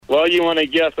Well, you want to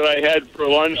guess what I had for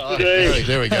lunch today?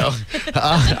 There we go.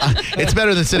 It's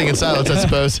better than sitting in silence, I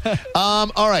suppose.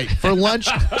 All right, for lunch,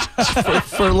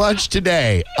 for lunch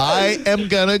today, I am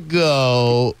gonna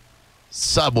go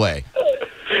Subway.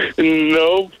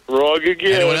 Nope, wrong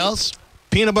again. Anyone else?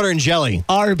 Peanut butter and jelly.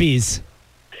 Arby's.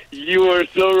 You are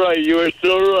so right. You are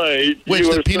so right. Which,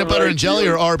 the peanut butter and jelly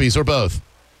or Arby's or both?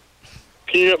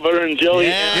 Peanut butter and jelly.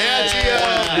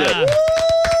 Yeah.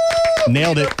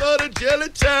 Nailed it. Peanut butter jelly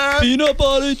time. Peanut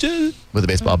butter jelly. With a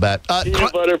baseball bat.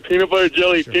 Peanut butter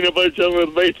jelly, peanut butter jelly with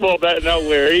a baseball bat. Now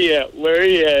where he at? Where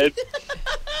he at?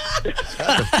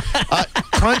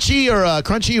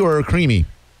 Crunchy or creamy?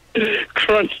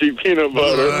 Crunchy peanut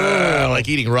butter. Like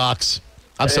eating rocks.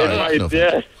 I'm sorry. And my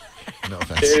dad. No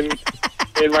offense.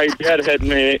 And my dad had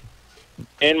made it.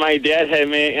 And I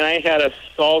had a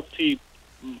salty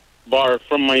bar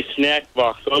from my snack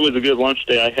box. So it was a good lunch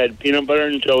day. I had peanut butter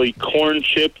and jelly, corn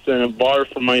chips, and a bar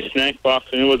from my snack box,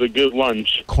 and it was a good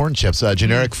lunch. Corn chips,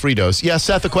 generic Fritos. Yeah,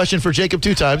 Seth, a question for Jacob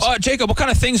 2 times. Jacob, what kind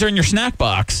of things are in your snack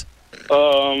box?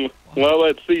 Well,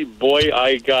 let's see, boy.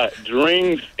 I got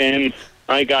drinks, and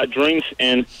I got a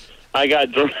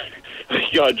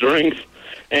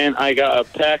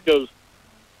pack of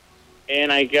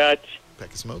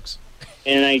smokes.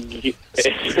 And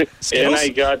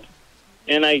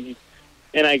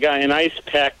I got an ice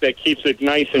pack that keeps it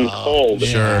nice and cold.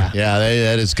 Sure. Yeah,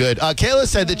 that is good. Kayla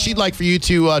said that she'd like for you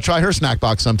to try her snack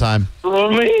box sometime. Oh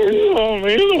man.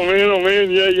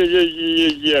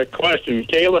 Yeah. Question,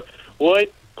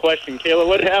 Kayla.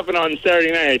 What happened on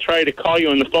Saturday night? I tried to call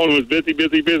you and the phone was busy.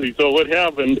 So what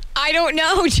happened? I don't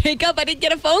know, Jacob. I didn't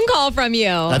get a phone call from you.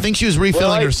 I think she was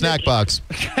refilling her snack box.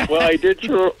 Well, I did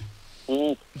try.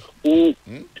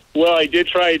 Well, I did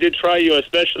try you,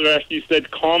 especially after you said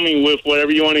call me with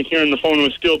whatever you want to hear, and the phone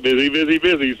was still busy.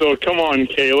 So come on,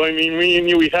 Kayla. I mean, me and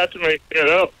you, we have to make it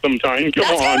up sometime. Come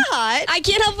on. Hot. I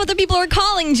can't help what the people are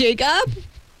calling, Jacob.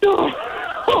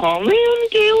 Oh, man,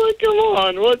 Kayla, come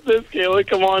on. What's this, Kayla?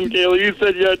 Come on, Kayla. You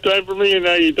said you had time for me, and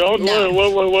now you don't? No.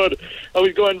 What? Are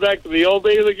we going back to the old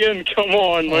days again? Come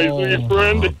on, my sweet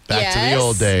friend. Back to the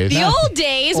old days. The old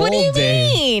days? What do you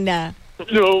mean?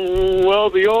 Well,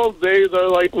 the old days are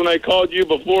like when I called you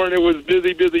before, and it was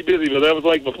busy. But that was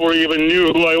like before you even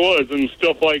knew who I was and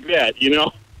stuff like that, you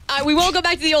know? We won't go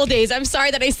back to the old days. I'm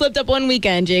sorry that I slipped up one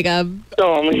weekend, Jacob.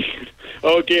 Oh, man.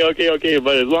 Okay.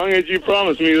 But as long as you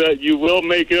promise me that you will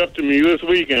make it up to me this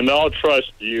weekend, I'll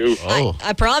trust you. Oh.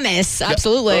 I promise.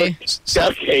 Absolutely.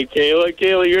 Okay,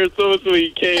 Kayla, you're so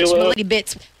sweet, Kayla.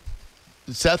 Bits.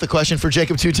 Seth, a question for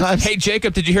Jacob 2 times. Hey,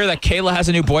 Jacob, did you hear that Kayla has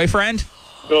a new boyfriend?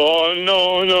 Oh,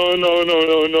 no.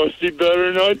 She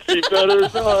better not.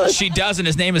 She does, and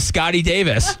his name is Scotty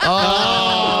Davis. Oh.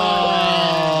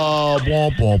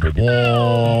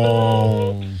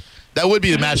 That would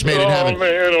be the match made in heaven.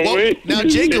 Man, now,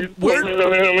 Jacob,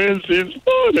 she's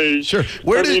funny. Sure.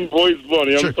 Boy's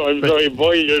funny. I'm sorry,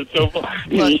 boy, you're so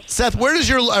funny. Seth,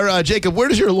 Jacob, where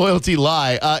does your loyalty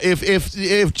lie? If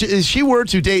she were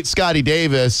to date Scotty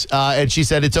Davis and she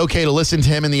said it's okay to listen to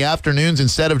him in the afternoons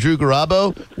instead of Drew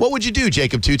Garabo, what would you do,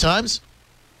 Jacob 2 times?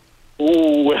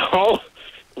 Well,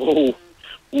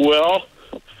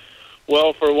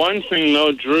 for one thing,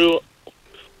 though, Drew.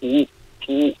 I'm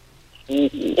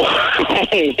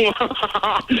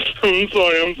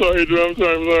sorry, Drew. I'm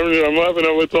laughing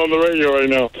at what's on the radio right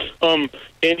now.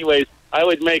 Anyways, I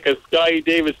would make a Scotty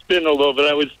Davis spindle, though, but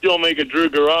I would still make a Drew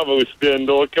Garabo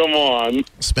spindle. Come on.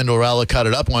 Spindlerella cut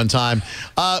it up one time.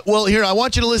 Well, here, I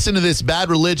want you to listen to this Bad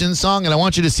Religion song, and I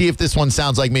want you to see if this one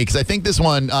sounds like me, because I think this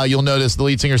one, you'll notice the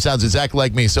lead singer sounds exactly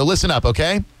like me. So listen up,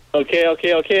 okay? Okay. As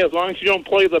long as you don't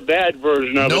play the bad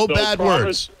version of it. No bad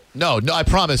words. No, I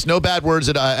promise. No bad words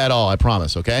at all. I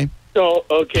promise, okay? Oh,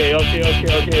 okay.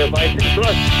 If I can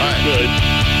trust you, good.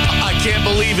 I can't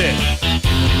believe it.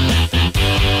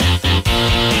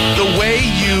 The way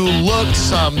you look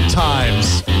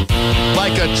sometimes,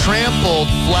 like a trampled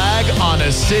flag on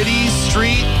a city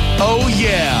street. Oh,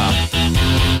 yeah.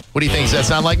 What do you think? Does that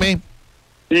sound like me?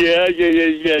 Yeah. I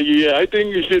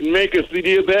think you should make a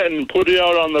CD of that and put it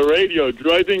out on the radio,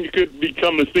 Drew. I think you could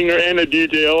become a singer and a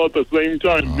DJ all at the same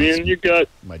time, man. You got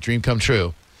my dream come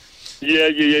true. Yeah.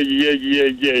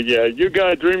 You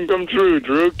got a dream come true,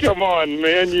 Drew. Come on,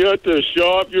 man. You have to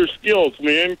show off your skills,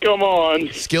 man. Come on.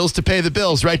 Skills to pay the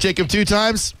bills, right, Jacob 2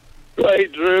 times?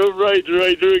 Right, Drew.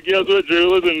 Guess what, Drew?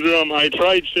 Listen, Drew, I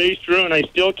tried Chase, Drew, and I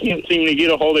still can't seem to get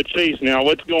a hold of Chase now.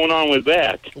 What's going on with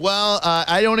that? Well,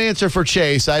 I don't answer for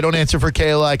Chase. I don't answer for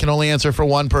Kayla. I can only answer for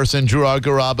one person, Drew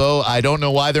Garabo. I don't know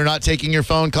why they're not taking your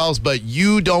phone calls, but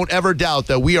you don't ever doubt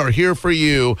that we are here for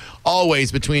you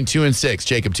always between 2 and 6,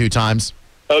 Jacob 2 times.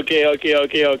 Okay. And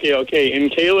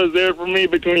Kayla's there for me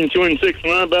between 2 and 6,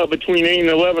 and I'm about between 8 and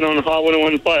 11 on Hot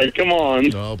 101.5. Come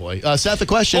on. Oh, boy. Seth, the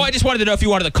question. Oh, I just wanted to know if you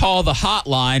wanted to call the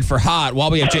hotline for Hot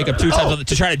while we have Jacob 2 times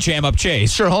to try to jam up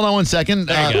Chase. Sure, hold on one second.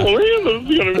 There you go. Oh, man,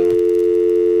 this is going to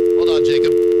Hold on,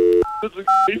 Jacob.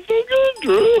 be so good,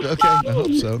 Drew. Okay, I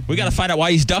hope so. We got to find out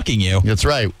why he's ducking you. That's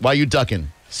right. Why you ducking,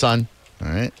 son? All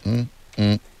right.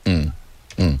 Here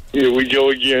we go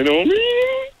again. Oh, man.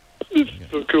 This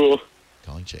is so cool.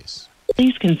 Calling Chase.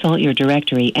 Please consult your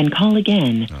directory and call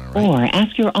again. All Or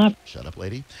ask your Shut up,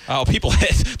 lady. Oh,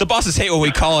 the bosses hate when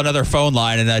we call another phone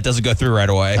line and it doesn't go through right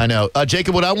away. I know.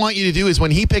 Jacob, what I want you to do is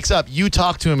when he picks up, you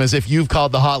talk to him as if you've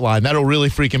called the hotline. That'll really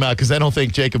freak him out because I don't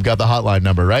think Jacob got the hotline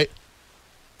number, right?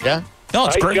 Yeah? No,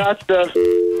 it's I great. got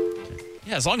the...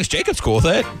 Yeah, as long as Jacob's cool with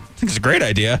it. I think it's a great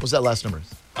idea. What's that last number?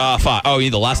 5. Oh, you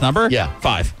need the last number? Yeah.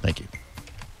 5. Thank you.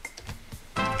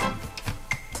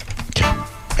 Okay.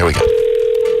 Here we go.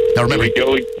 Now remember, Here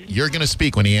we go. you're going to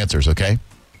speak when he answers, okay?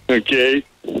 Okay.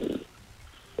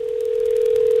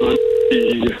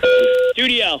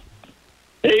 Studio.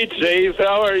 Hey, Chase.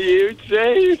 How are you,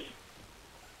 Chase?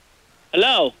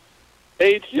 Hello.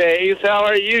 Hey, Chase. How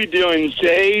are you doing,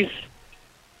 Chase?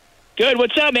 Good.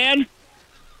 What's up, man?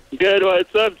 Good.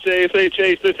 What's up, Chase? Hey,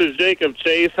 Chase. This is Jacob.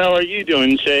 Chase. How are you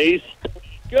doing, Chase?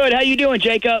 Good. How you doing,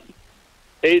 Jacob?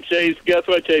 Hey, Chase. Guess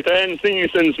what, Chase? I hadn't seen you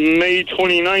since May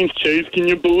 29th, Chase. Can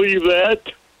you believe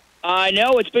that? I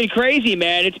know. It's been crazy,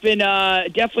 man. It's been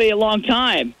definitely a long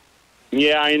time.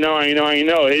 Yeah, I know.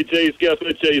 Hey, Chase, guess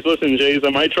what, Chase? Listen, Chase,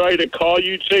 I tried to call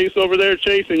you, Chase, over there,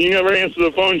 Chase, and you never answer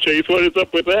the phone, Chase. What is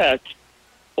up with that?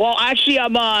 Well, actually,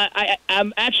 I'm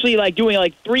actually like doing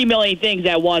like 3 million things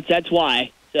at once. That's why.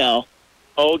 So.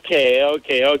 Okay.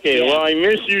 Yeah. Well, I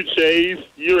miss you, Chase.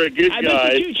 You're a good I guy.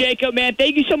 miss you, Jacob, man.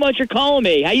 Thank you so much for calling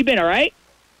me. How you been? All right?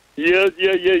 Yeah.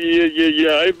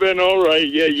 I've been all right.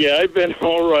 Yeah, I've been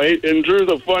all right. And Drew's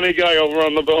a funny guy over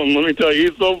on the phone. Let me tell you,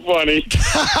 he's so funny.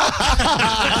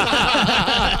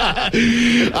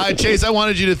 Chase, I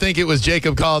wanted you to think it was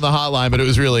Jacob calling the hotline, but it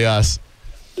was really us.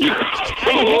 I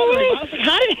was like,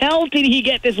 how the hell did he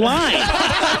get this line?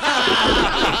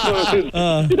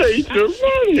 Hey, you're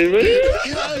funny,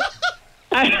 man.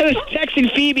 I was texting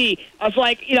Phoebe. I was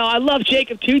like, I love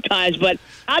Jacob 2 times, but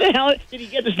how the hell did he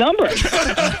get this number? The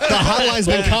hotline's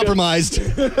been compromised.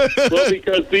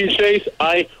 Because Chase,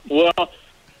 I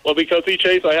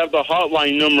have the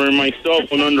hotline number in my cell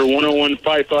phone under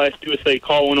 101.5, so I have to say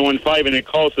call 101.5, and it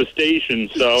calls the station,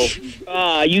 so.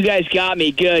 You guys got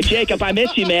me. Good. Jacob, I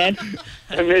miss you, man.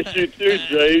 I miss you too,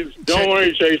 Chase. Don't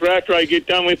worry, Chase. After I get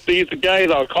done with these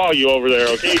guys, I'll call you over there,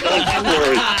 okay? Don't you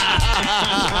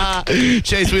worry.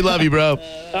 Chase, we love you, bro.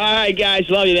 All right, guys.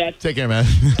 Love you, man. Take care, man.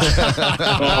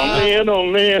 Oh,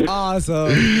 man.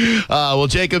 Awesome. Well,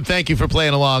 Jacob, thank you for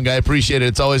playing along. I appreciate it.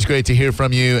 It's always great to hear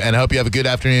from you, and I hope you have a good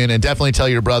afternoon. And definitely tell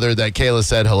your brother that Kayla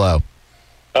said hello.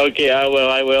 Okay, I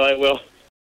will.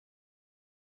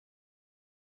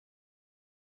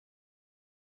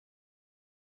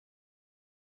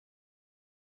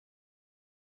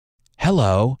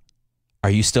 Hello. Are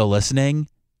you still listening?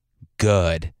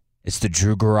 Good. It's the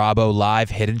Drew Garabo live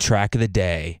hidden track of the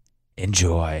day.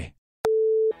 Enjoy.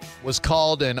 Was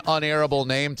called an unairable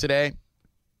name today.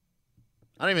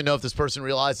 I don't even know if this person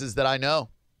realizes that I know.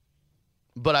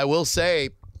 But I will say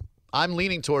I'm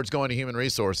leaning towards going to human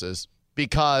resources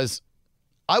because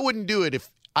I wouldn't do it if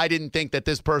I didn't think that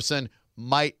this person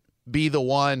might be the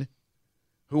one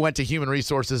who went to human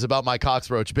resources about my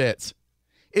cockroach bits.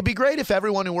 It'd be great if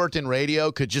everyone who worked in radio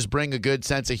could just bring a good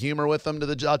sense of humor with them to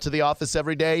the office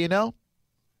every day, you know?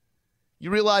 You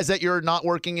realize that you're not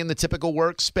working in the typical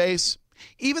workspace.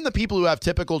 Even the people who have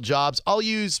typical jobs, I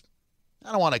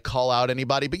don't want to call out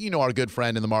anybody, but you know our good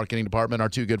friend in the marketing department, our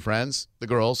 2 good friends, the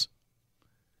girls.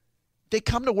 They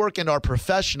come to work and are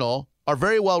professional, are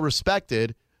very well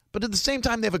respected, but at the same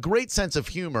time, they have a great sense of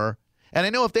humor. And I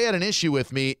know if they had an issue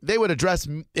with me, they would address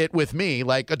it with me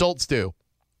like adults do.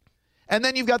 And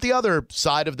then you've got the other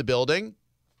side of the building.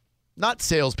 Not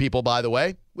salespeople, by the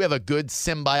way. We have a good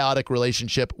symbiotic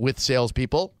relationship with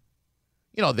salespeople.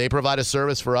 You know, they provide a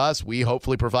service for us. We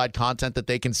hopefully provide content that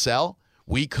they can sell.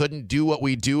 We couldn't do what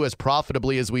we do as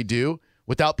profitably as we do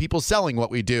without people selling what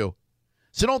we do.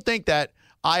 So don't think that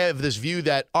I have this view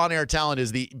that on-air talent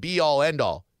is the be-all,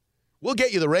 end-all. We'll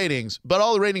get you the ratings, but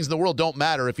all the ratings in the world don't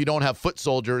matter if you don't have foot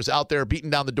soldiers out there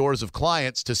beating down the doors of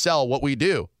clients to sell what we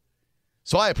do.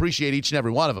 So I appreciate each and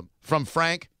every one of them. From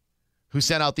Frank, who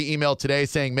sent out the email today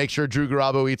saying, make sure Drew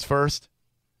Garabo eats first.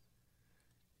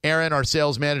 Erin, our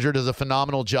sales manager, does a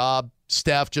phenomenal job.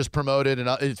 Steph just promoted,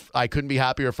 and I couldn't be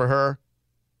happier for her.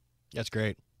 That's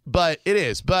great. But it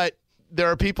is. But there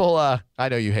are people, I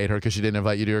know you hate her because she didn't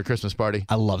invite you to her Christmas party,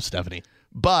 I love Stephanie.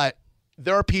 but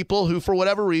there are people who, for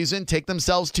whatever reason, take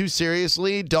themselves too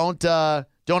seriously, don't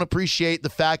appreciate the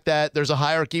fact that there's a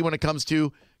hierarchy when it comes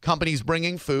to companies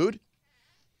bringing food.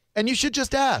 And you should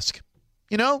just ask,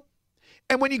 you know?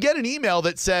 And when you get an email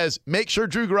that says, make sure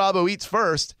Drew Garabo eats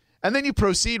first, and then you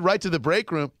proceed right to the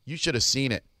break room, you should have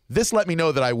seen it. This let me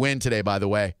know that I win today, by the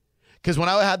way. Because when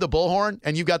I had the bullhorn,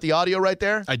 and you got the audio right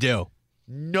there, I do.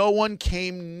 no one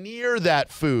came near that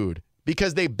food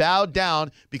because they bowed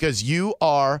down because you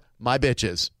are my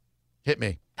bitches. Hit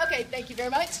me. Okay, thank you very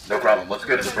much. No problem. Let's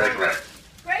go to the break room.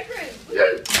 Break room.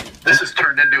 Yeah. This has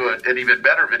turned into an even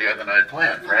better video than I had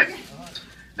planned, Frank.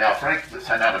 Now, Frank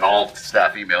sent out an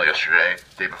all-staff email yesterday,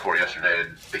 day before yesterday,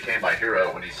 and became my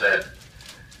hero when he said,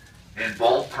 in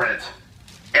bold print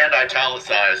and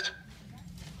italicized,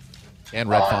 And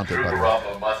red font. Drew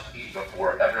Garabo must eat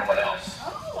before everyone else.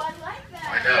 Oh, I like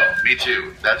that. I know, me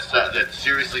too. That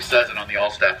seriously says it on the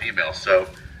all-staff email. So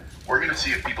we're going to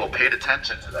see if people paid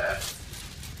attention to that.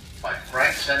 By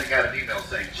Frank sending out an email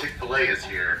saying Chick-fil-A is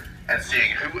here and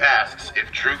seeing who asks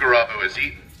if Drew Garabo is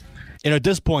eaten. And at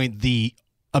this point, the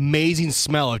amazing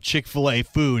smell of Chick-fil-A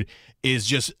food is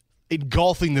just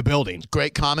engulfing the building.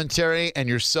 Great commentary, and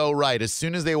you're so right. As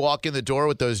soon as they walk in the door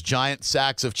with those giant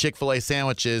sacks of Chick-fil-A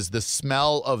sandwiches, the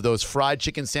smell of those fried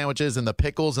chicken sandwiches and the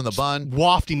pickles and the bun.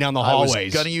 Wafting down the I was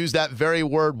hallways. going to use that very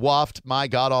word, waft, my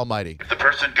God almighty. If the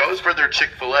person goes for their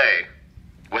Chick-fil-A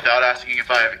without asking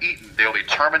if I have eaten, they will be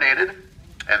terminated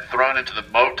and thrown into the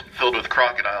moat filled with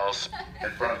crocodiles in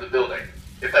front of the building.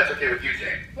 If that's okay with you,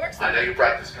 Jane. Works I know you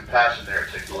practice compassion there at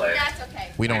Chick-fil-A. That's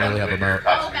okay. We don't really have a moat.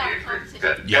 All about competition.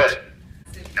 Good. Yes.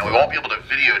 Good. Now, we won't be able to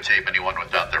videotape anyone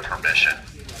without their permission,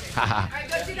 All right,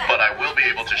 go do that. but I will be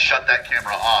able to shut that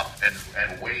camera off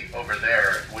and wait over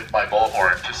there with my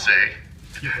bullhorn to say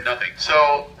nothing.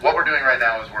 So what we're doing right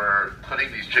now is we're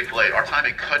putting these Chick-fil-A. Our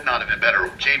timing could not have been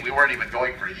better. Jane, we weren't even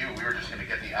going for you. We were just going to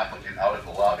get the applicant out of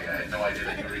the lobby. I had no idea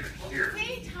that you were even here.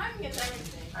 Hey, timing is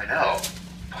everything. I know.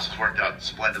 This has worked out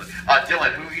splendidly.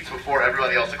 Dylan, who eats before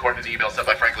everybody else according to the email sent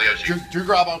by Frank Leoshi? Drew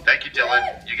Garabo. Thank you,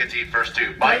 Dylan. You get to eat first,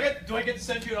 too. Mike? Do I get to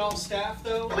send you an all staff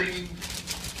though? Please.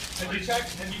 Have you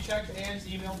checked Ann's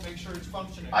email to make sure it's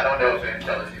functioning? I don't know if Ann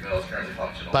Kelly's email is currently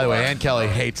functional. By the way, Ann Kelly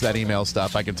hates that email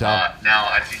stuff, I can tell. Now,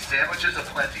 I see sandwiches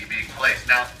aplenty being placed.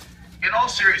 Now, in all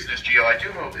seriousness, Gio, I do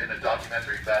hope in a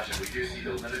documentary fashion we do see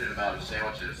the limited amount of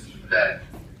sandwiches that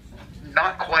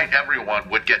not quite everyone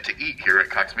would get to eat here at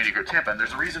Cox Media Group Tampa, and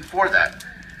there's a reason for that.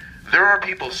 There are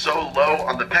people so low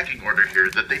on the pecking order here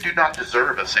that they do not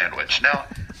deserve a sandwich. Now,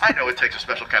 I know it takes a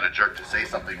special kind of jerk to say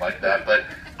something like that, but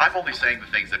I'm only saying the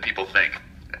things that people think.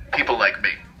 People like me.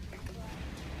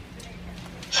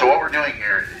 So what we're doing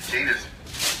here, Jane is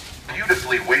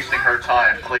beautifully wasting her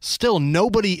time. Still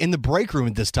nobody in the break room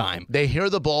at this time. They hear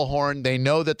the bullhorn. They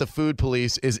know that the food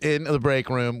police is in the break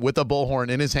room with a bullhorn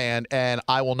in his hand, and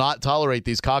I will not tolerate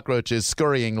these cockroaches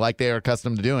scurrying like they are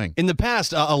accustomed to doing. In the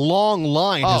past, a long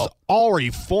line has already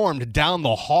formed down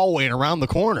the hallway and around the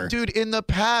corner. Dude, in the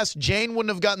past, Jane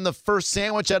wouldn't have gotten the first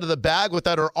sandwich out of the bag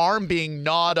without her arm being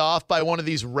gnawed off by one of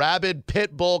these rabid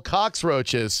pit bull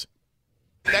cockroaches.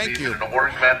 Thank you. In an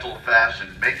ornamental fashion,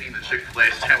 making the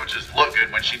Chick-fil-A sandwiches look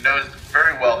good when she knows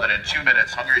very well that in 2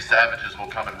 minutes, hungry savages will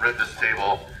come and rip this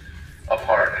table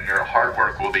apart, and your hard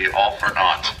work will be all for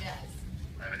naught.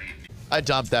 I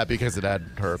dumped that because it had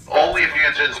her. Only if you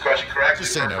answer this question correctly.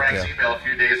 Just say For no, Frank's yeah. email a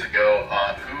few days ago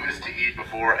on who is to eat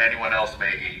before anyone else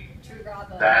may eat.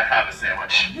 That have a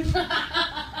sandwich.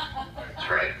 That's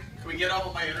right. Can we get on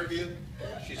with my interview?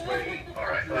 She's waiting. All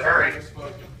right, but hurry.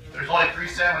 There's only 3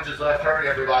 sandwiches left. Hurry,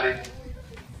 everybody.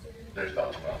 There's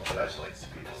about 12, but that's like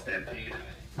people stampede.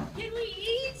 Can we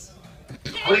eat?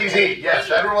 Please eat. Yes,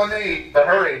 everyone may eat, but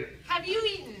hurry. Have you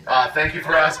eaten? Thank you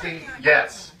for asking.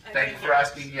 Yes. Thank you for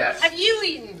asking. Yes. Have you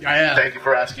eaten? I am. Thank you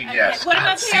for asking. Yes. What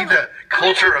about See Kayla? the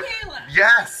culture of What about Kayla?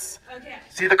 yes. Okay.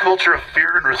 See the culture of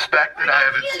fear and respect that I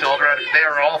have instilled around it. They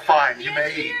are all fine. You Yes, may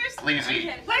eat. cheers. Please eat.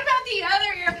 Okay. What about the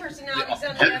other air personalities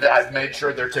on the other I've made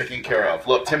sure they're taken care of.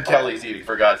 Look, Tim Kelly's eating,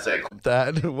 for God's sake.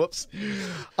 That. Whoops.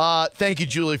 Thank you,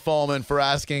 Julie Fallman, for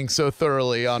asking so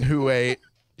thoroughly on who ate.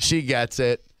 She gets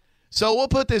it. So we'll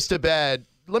put this to bed.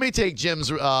 Let me take Jim's.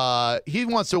 He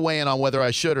wants to weigh in on whether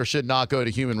I should or should not go to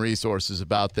Human Resources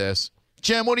about this.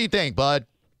 Jim, what do you think, bud?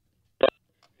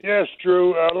 Yes,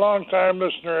 Drew, a long-time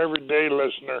listener, everyday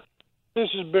listener. This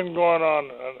has been going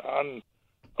on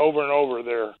over and over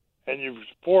there, and you've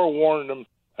forewarned them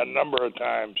a number of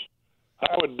times.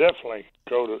 I would definitely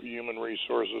go to Human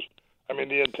Resources. I mean,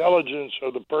 the intelligence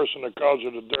of the person that calls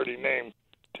it a dirty name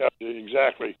tells you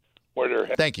exactly where they're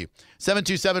headed. Thank you.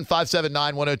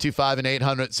 727-579-1025 and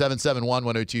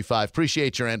 800-771-1025.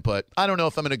 Appreciate your input. I don't know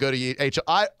if I'm going to go to HR.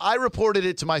 I reported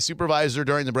it to my supervisor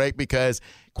during the break because,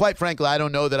 quite frankly, I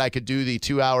don't know that I could do the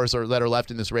 2 hours that are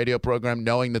left in this radio program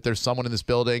knowing that there's someone in this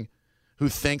building who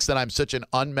thinks that I'm such an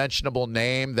unmentionable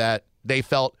name that they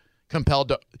felt compelled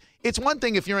to. It's one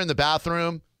thing if you're in the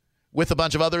bathroom with a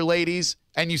bunch of other ladies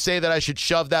and you say that I should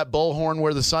shove that bullhorn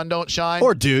where the sun don't shine.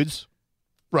 Or dudes.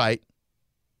 Right.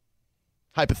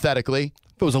 Hypothetically.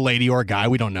 If it was a lady or a guy,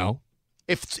 we don't know.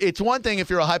 If it's one thing if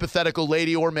you're a hypothetical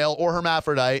lady or male or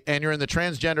hermaphrodite and you're in the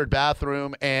transgendered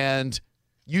bathroom and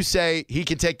you say he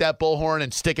can take that bullhorn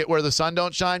and stick it where the sun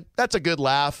don't shine, that's a good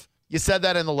laugh. You said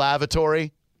that in the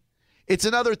lavatory. It's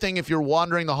another thing if you're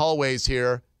wandering the hallways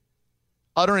here,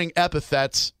 uttering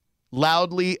epithets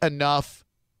loudly enough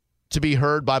to be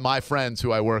heard by my friends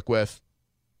who I work with.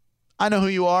 I know who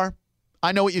you are.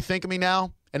 I know what you think of me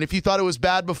now. And if you thought it was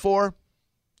bad before,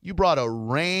 you brought a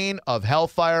rain of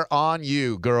hellfire on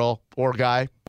you, girl or guy.